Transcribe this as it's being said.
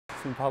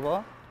지금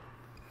봐봐.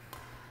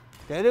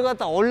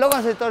 내려갔다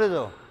올라간 사이에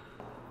떨어져.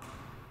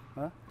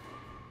 어?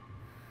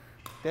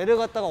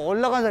 내려갔다가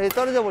올라간 사이에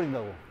떨어져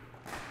버린다고.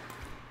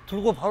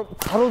 들고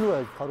바로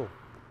들어야지, 바로.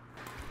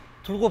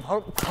 들고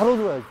바로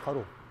들어야지,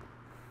 바로.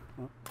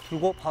 어?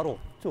 들고 바로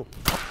쭉.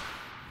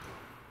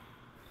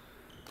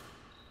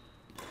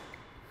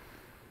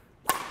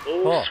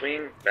 Full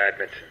swing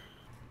badminton.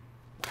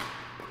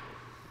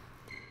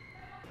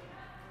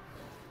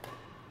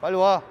 빨리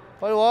와,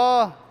 빨리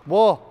와.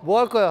 뭐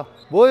할 거야?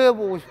 뭐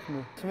해보고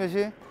싶은데?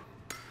 스매시?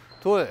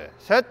 둘,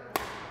 셋,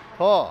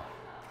 더.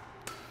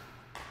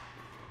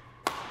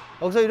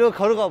 여기서 이렇게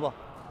걸어가 봐.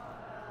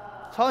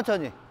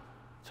 천천히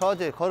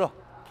걸어.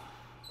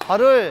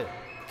 발을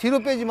뒤로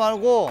빼지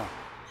말고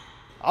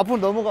앞으로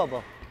넘어가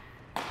봐.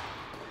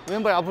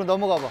 왼발 앞으로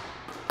넘어가 봐.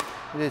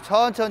 이제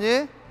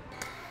천천히.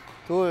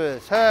 둘,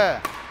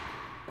 셋.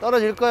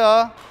 떨어질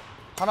거야.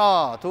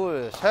 하나,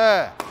 둘,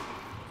 셋.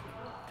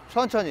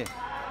 천천히.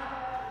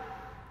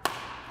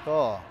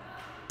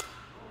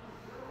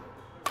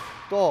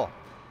 또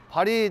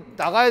발이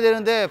나가야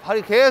되는데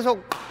발이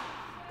계속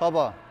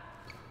봐봐.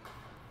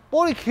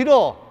 볼이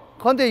길어.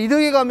 그런데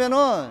이렇게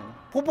가면은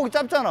폭폭이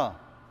짧잖아.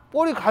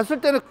 볼이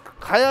갔을 때는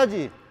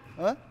가야지.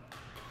 어?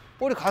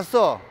 볼이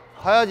갔어.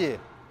 가야지.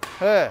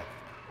 해.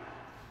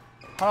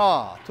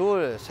 하나,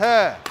 둘,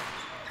 셋.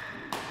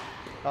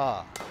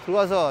 자,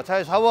 들어가서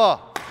잘 잡아.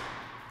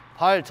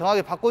 발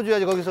정확히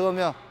바꿔줘야지, 거기서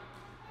그러면.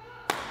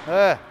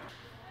 해.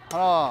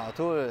 하나,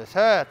 둘,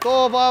 셋.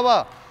 또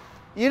봐봐.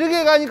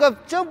 이렇게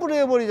가니까 점프를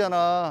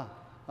해버리잖아.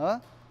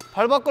 어?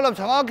 발 바꾸려면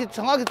정확히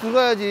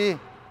들어가야지.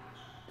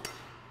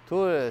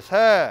 둘,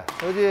 셋.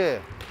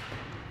 그렇지.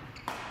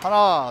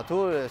 하나,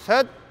 둘,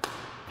 셋.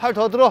 팔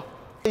더 들어.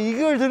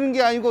 이걸 드는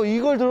게 아니고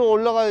이걸 들어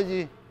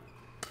올라가야지.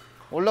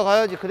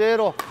 올라가야지,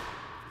 그대로.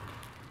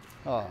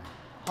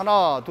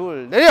 하나,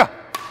 둘, 내려.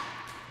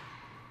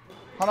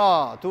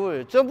 하나,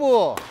 둘,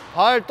 점프.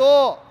 발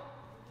또.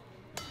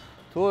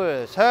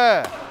 둘,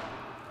 셋.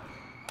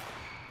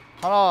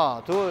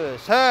 하나, 둘,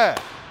 셋.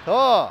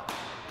 더.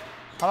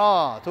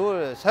 하나,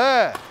 둘,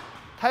 셋.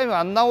 타이밍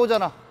안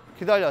나오잖아.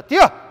 기다려.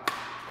 뛰어.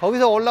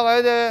 거기서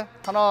올라가야 돼.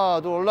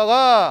 하나, 둘,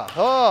 올라가.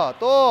 더.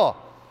 또.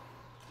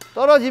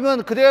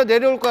 떨어지면 그대로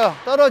내려올 거야.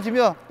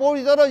 떨어지면,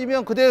 볼이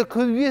떨어지면 그대로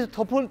그 위에서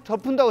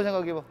덮은다고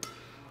생각해봐.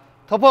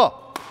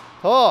 덮어.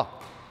 더.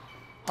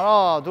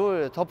 하나,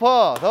 둘,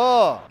 덮어.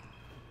 더.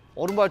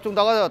 오른발 쭉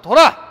나가자.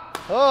 돌아.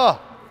 더.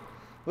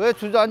 왜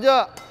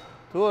주저앉아?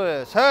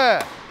 둘, 셋.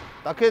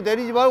 낮게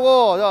내리지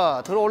말고.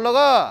 자, 들어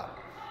올라가.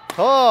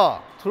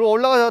 더. 들어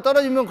올라가서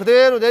떨어지면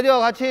그대로 내려.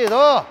 같이.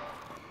 더.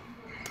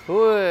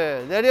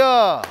 둘,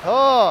 내려.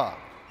 더.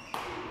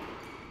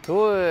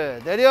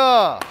 둘,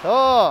 내려.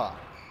 더.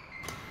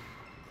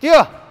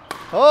 뛰어.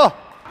 더.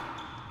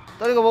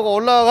 떨리고 보고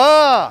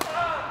올라가.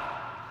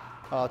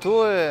 자,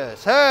 둘,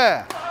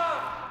 셋.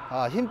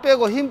 아, 힘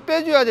빼고 힘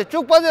빼줘야 돼.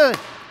 쭉 빠져.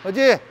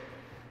 그렇지?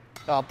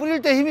 자,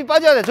 뿌릴 때 힘이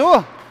빠져야 돼.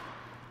 쭉.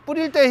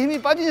 뿌릴 때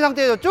힘이 빠진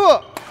상태에서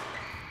쭉.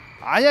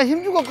 아니야,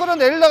 힘 주고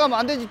끌어내리려고 하면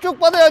안 되지. 쭉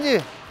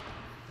뻗어야지.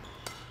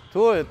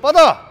 둘,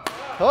 뻗어.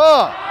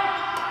 더.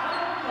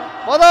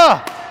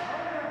 뻗어.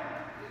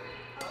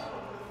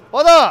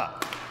 뻗어.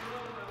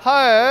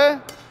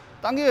 팔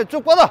당기면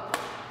쭉 뻗어.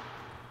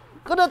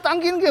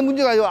 끌어당기는 게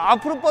문제가 아니고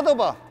앞으로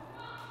뻗어봐.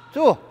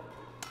 쭉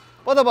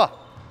뻗어봐.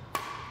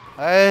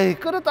 에이,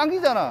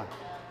 끌어당기잖아.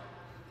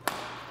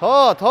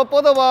 더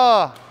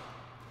뻗어봐.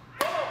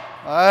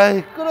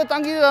 에이,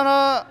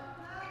 끌어당기잖아.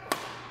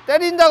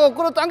 때린다고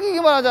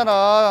끌어당기기만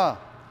하잖아.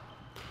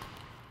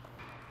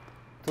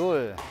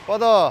 둘,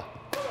 뻗어.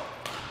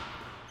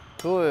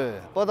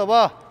 둘,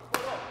 뻗어봐.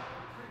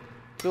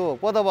 쭉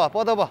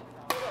뻗어봐.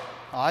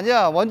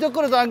 아니야, 먼저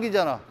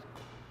끌어당기잖아.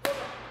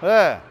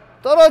 그래.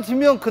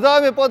 떨어지면 그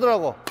다음에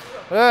뻗으라고.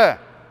 그래.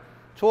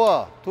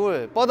 좋아.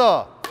 둘,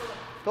 뻗어.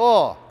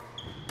 또.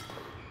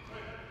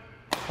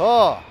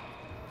 더.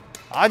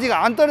 아직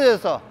안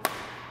떨어졌어.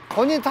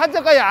 본인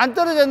타짜까지 안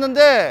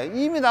떨어졌는데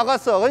이미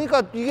나갔어.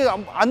 그러니까 이게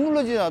안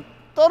눌러지잖아.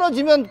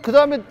 떨어지면 그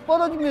다음에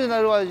뻗어주면서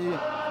내려와야지.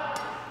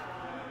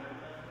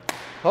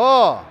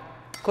 더.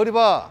 거리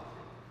봐.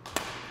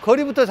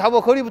 거리부터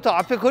잡아. 거리부터.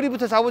 앞에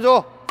거리부터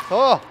잡아줘.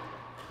 더.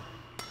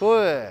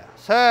 둘,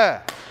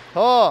 셋.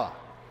 더.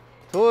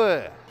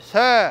 둘,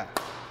 셋.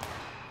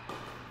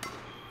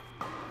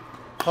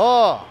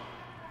 더.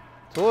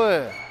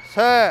 둘,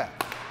 셋.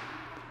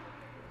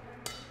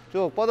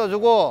 쭉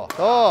뻗어주고.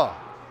 더.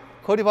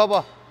 거리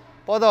봐봐.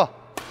 뻗어.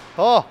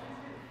 더.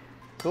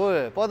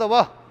 둘,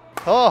 뻗어봐.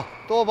 더.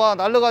 또 봐.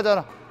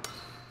 날라가잖아.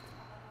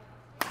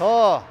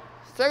 더.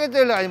 세게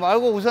때리려 하지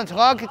말고 우선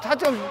정확히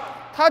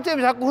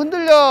타점이 자꾸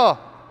흔들려.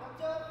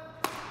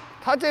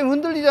 타점이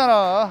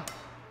흔들리잖아.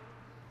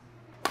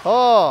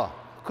 더.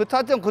 그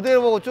타점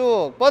그대로 보고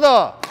쭉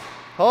뻗어.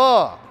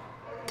 더.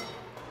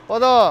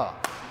 뻗어.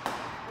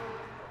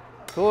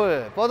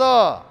 둘,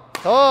 뻗어.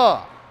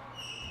 더.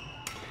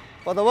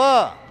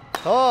 뻗어봐.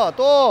 더.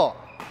 또.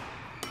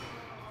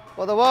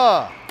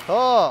 뻗어봐.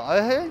 더.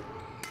 에헤이.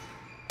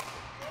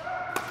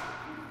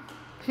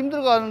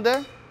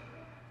 힘들어가는데?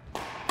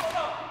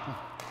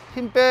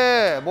 힘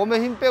빼. 몸에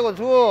힘 빼고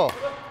쭉.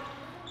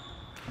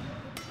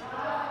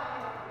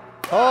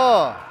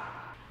 더.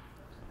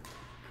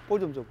 볼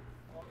좀 줘.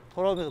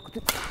 돌아오면서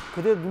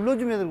그대로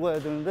눌러주면 들고 와야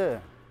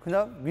되는데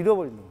그냥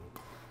밀어버린다.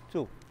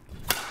 쭉.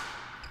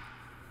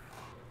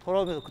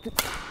 돌아오면서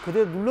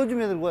그대로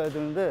눌러주면 들고 와야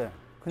되는데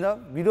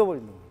그냥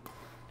밀어버린다.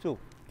 쭉.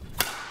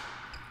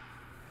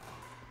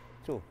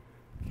 쭉.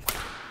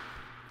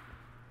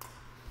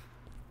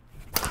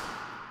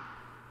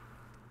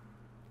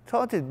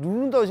 저한테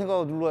누른다고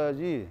생각하고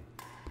눌러야지.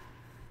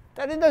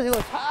 때린다고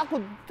생각하고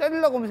자꾸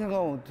때리려고 하면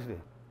생각하면 어떻게 돼?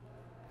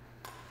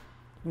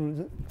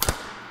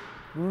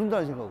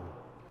 누른다는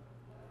생각하고.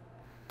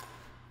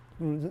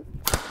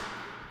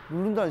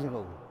 누른다는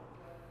생각하고.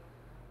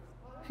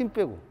 힘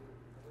빼고.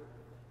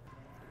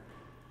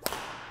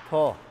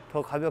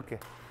 더 가볍게.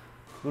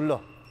 눌러.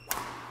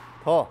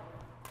 더.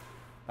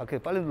 이렇게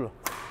빨리 눌러.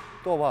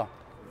 또 봐.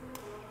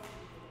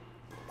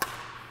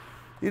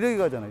 이렇게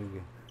가잖아,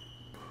 이게.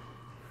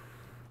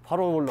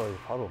 바로 올라가요,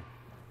 바로.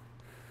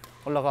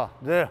 올라가,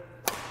 내려.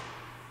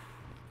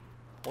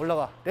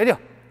 올라가, 내려.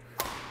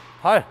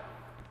 발.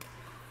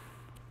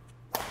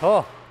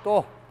 더,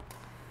 또.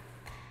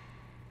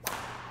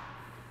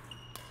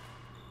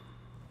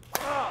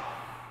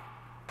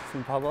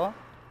 지금 봐봐.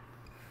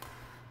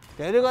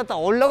 내려갔다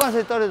올라간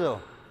사이에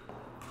떨어져.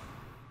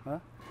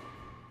 어?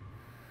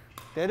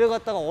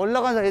 내려갔다가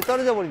올라간 사이에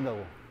떨어져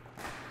버린다고.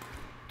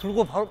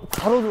 들고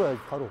바로 들어야지,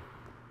 바로.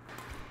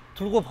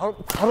 들고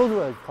바로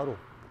들어야지, 바로.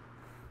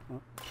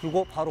 어?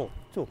 들고 바로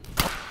쭉.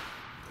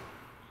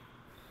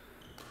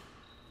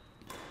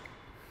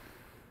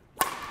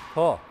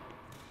 더.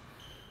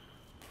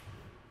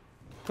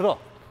 들어.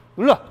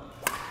 눌러.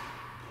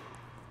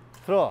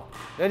 들어.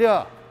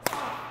 내려.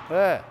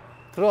 그래.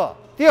 들어.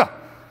 뛰어.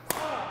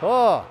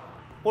 더.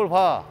 볼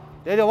봐.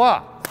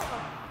 내려와.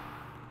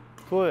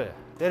 둘.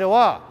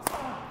 내려와.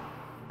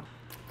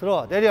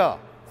 들어. 내려.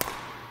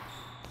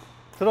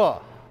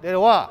 들어.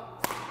 내려와.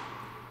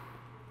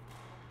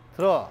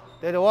 들어.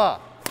 내려와.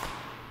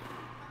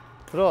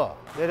 들어.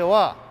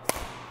 내려와.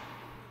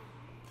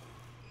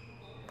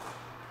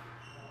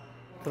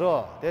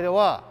 들어.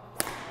 내려와.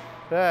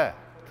 그래.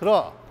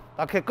 들어.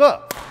 라켓 끝.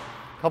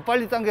 더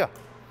빨리 당겨.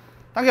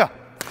 당겨.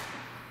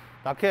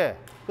 라켓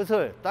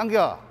끝을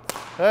당겨.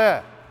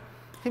 그래.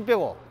 힘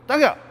빼고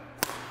당겨.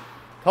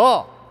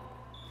 더.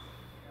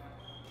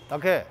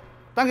 라켓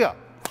당겨.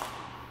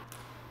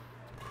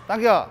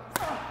 당겨.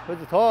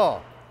 그렇지.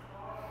 더.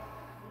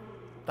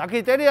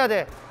 라켓 때려야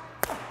돼.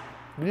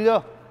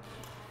 밀려.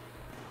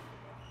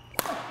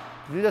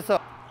 밀렸어.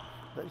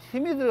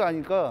 힘이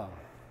들어가니까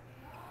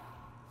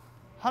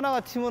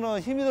하나가 치면은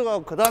힘이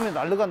들어가고 그 다음에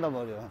날아간단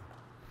말이야.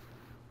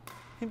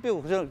 힘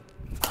빼고 그냥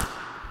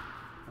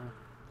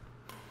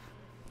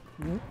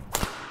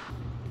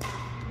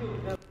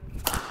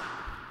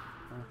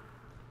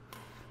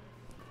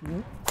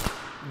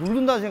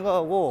누른다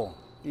생각하고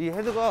이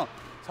헤드가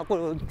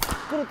자꾸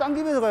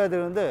끌어당기면서 가야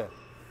되는데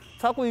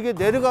자꾸 이게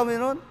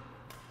내려가면은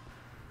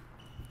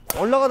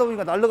올라가다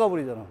보니까 날아가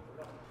버리잖아.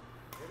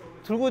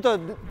 들고 있다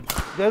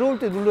내려올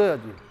때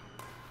눌러야지.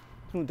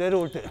 그럼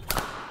내려올 때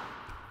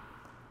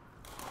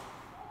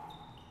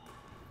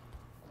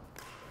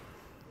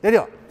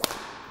내려.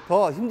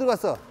 더 힘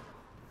들어갔어.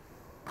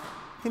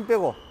 힘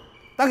빼고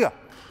당겨.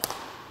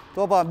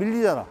 더 봐,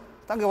 밀리잖아.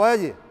 당겨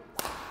와야지.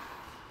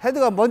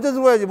 헤드가 먼저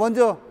들어와야지.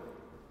 먼저.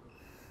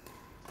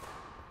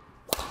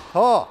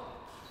 더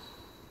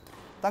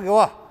당겨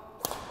와.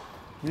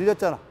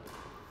 밀렸잖아.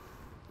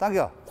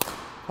 당겨.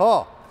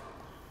 더.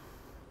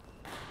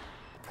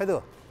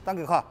 헤드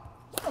당겨 가.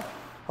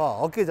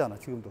 어깨잖아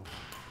지금도.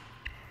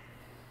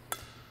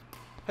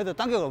 헤드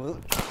당겨.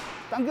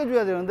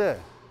 당겨줘야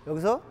되는데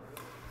여기서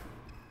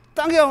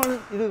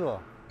당겨가면 이렇게 가.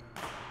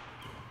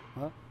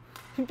 어?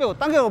 힘 빼고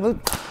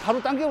당겨가면 바로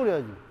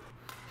당겨버려야지.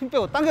 힘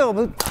빼고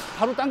당겨가면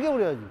바로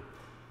당겨버려야지.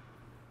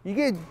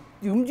 이게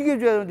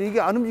움직여줘야 되는데 이게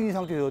안 움직이는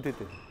상태에서 어떻게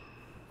돼?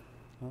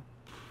 어?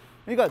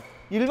 그러니까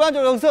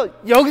일반적으로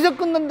여기서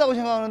끝난다고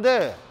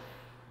생각하는데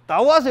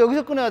나와서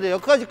여기서 끊어야 돼.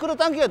 여기까지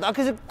끌어당겨야,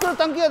 낙해서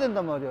끌어당겨야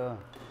된단 말이야.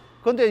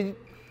 그런데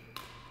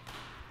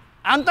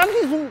안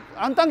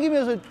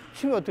당기면서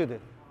치면 어떻게 돼?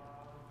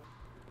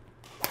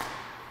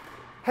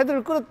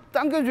 헤드를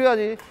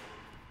끌어당겨줘야지.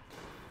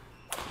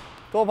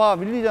 또 봐,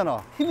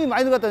 밀리잖아. 힘이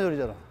많이 들어갔다는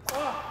소리잖아.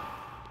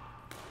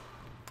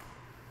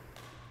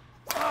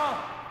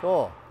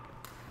 또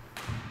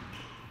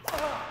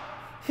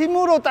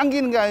힘으로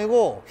당기는 게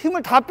아니고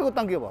힘을 다 빼고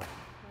당겨봐.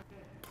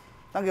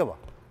 당겨봐.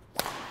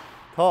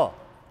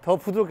 더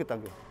부드럽게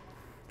당겨.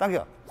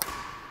 당겨.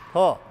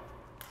 더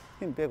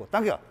힘 빼고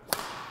당겨.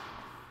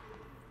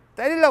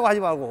 때리려고 하지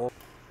말고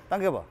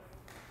당겨봐.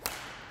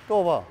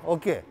 또 봐,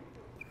 어깨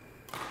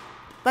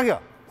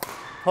당겨.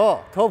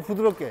 더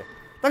부드럽게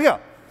당겨.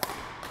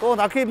 또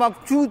낙해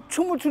막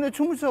춤을 추네.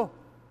 춤을 춰.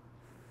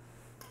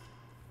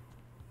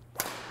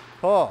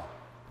 더.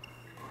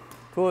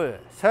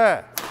 둘,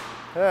 셋.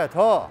 네,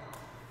 더.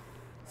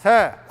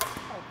 셋.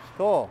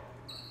 더.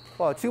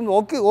 봐, 지금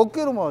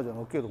어깨로만 하잖아.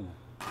 어깨로만.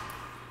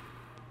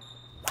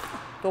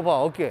 또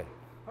봐, 어깨.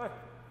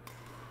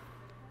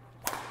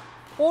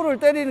 볼을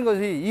때리는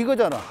것이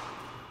이거잖아.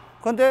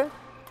 근데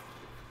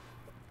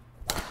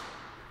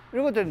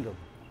이거 때린다.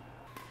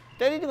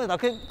 때리는 건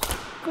라켓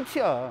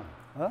끝이야.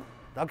 어?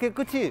 라켓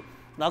끝이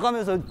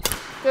나가면서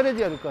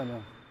때려줘야 될 거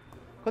아니야.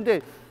 근데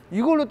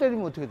이걸로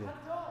때리면 어떻게 돼?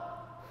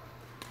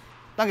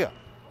 당겨.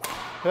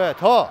 그래,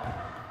 더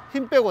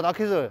힘 빼고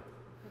라켓을.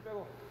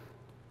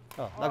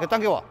 라켓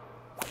당겨와.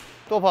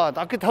 또 봐,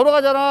 라켓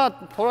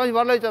돌아가잖아. 돌아가지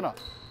말라 했잖아.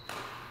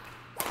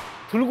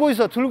 들고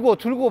있어.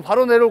 들고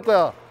바로 내려올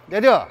거야.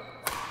 내려.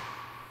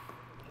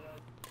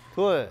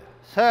 둘,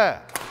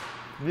 셋,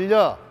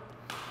 밀려.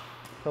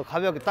 더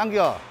가볍게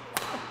당겨.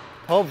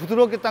 더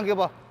부드럽게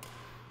당겨봐.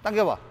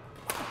 당겨봐.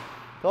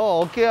 더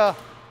어깨야.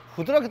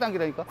 부드럽게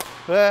당기라니까.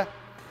 그래.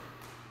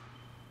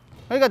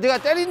 그러니까 내가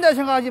때린다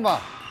생각하지 마.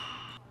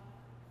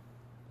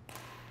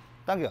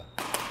 당겨.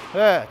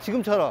 그래.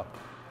 지금처럼.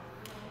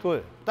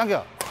 둘,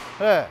 당겨.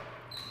 그래.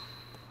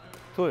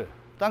 둘,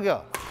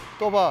 당겨.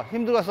 또 봐.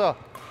 힘들었어.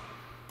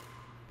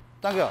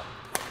 당겨.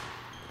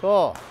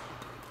 더.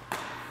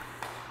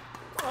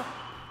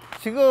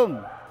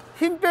 지금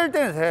힘 뺄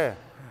때는 돼.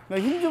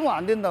 힘 주면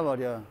안 된단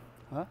말이야.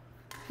 어?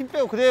 힘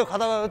빼고 그대로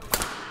가다가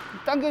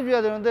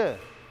당겨줘야 되는데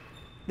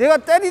내가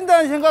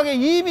때린다는 생각에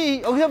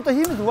이미 여기서부터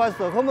힘이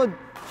들어왔어. 그러면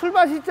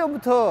출발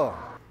시점부터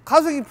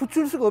가속이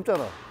붙일 수가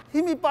없잖아.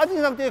 힘이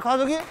빠진 상태에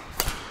가속이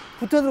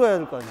붙어 들어가야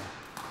될 거 아니야.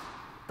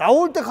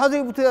 나올 때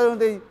가속이 붙어야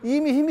되는데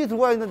이미 힘이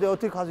들어와 있는데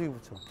어떻게 가속이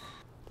붙여.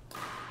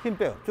 힘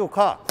빼요. 쭉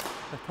가.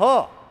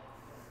 더.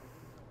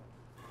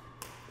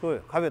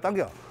 둘, 가볍게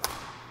당겨.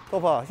 또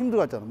봐. 힘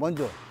들어갔잖아.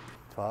 먼저.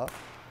 자.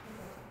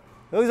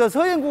 여기서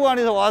서행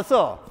구간에서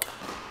왔어.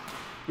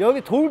 여기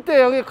돌 때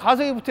여기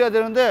가속이 붙어야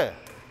되는데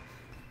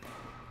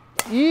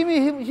이미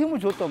힘을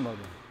줬단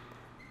말이야.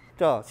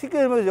 자,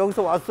 쉽게 말해서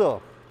여기서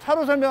왔어.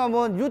 차로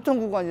설명하면 유턴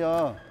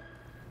구간이야.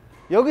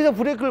 여기서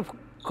브레이크를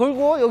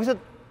걸고 여기서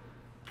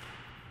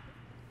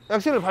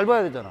액셀을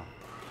밟아야 되잖아.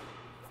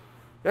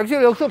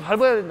 액셀을 여기서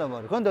밟아야 된단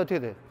말이야. 그런데 어떻게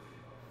돼?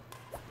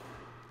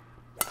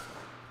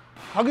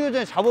 가기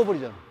전에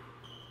잡아버리잖아.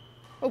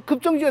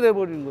 급정지가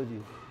돼버리는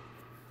거지.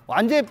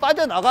 완전히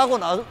빠져나가고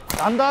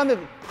난 다음에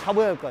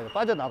잡아야 할 거 아니야.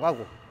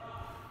 빠져나가고.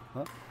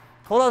 어?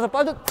 돌아서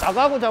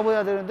빠져나가고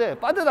잡아야 되는데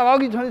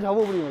빠져나가기 전에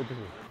잡아버리면 어떡해.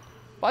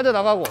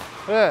 빠져나가고.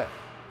 그래.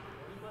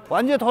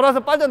 완전히 돌아서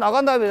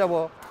빠져나간 다음에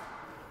잡아.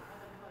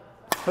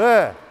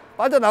 그래.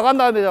 빠져나간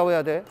다음에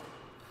잡아야 돼.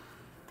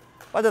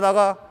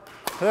 빠져나가.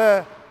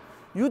 그래.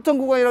 유턴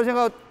구간이라고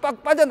생각하고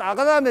빡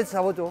빠져나간 다음에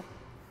잡아줘.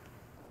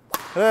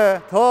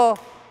 그래. 더.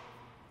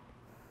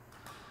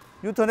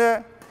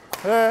 유턴해.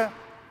 그래.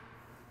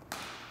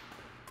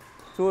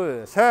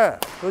 둘, 셋.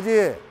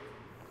 그렇지.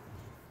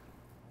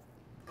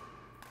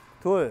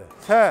 둘,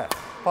 셋.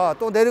 봐.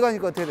 또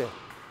내려가니까 어떻게 돼?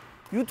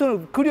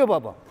 유턴을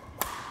그려봐봐.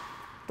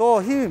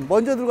 또 힘이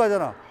먼저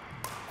들어가잖아.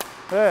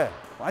 그래.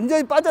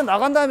 완전히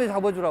빠져나간 다음에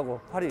잡아주라고.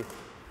 팔이.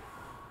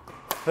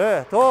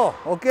 그래. 더.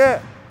 어깨.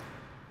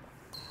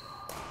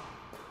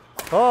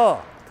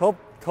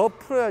 더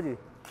풀어야지.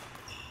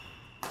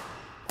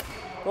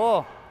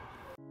 또.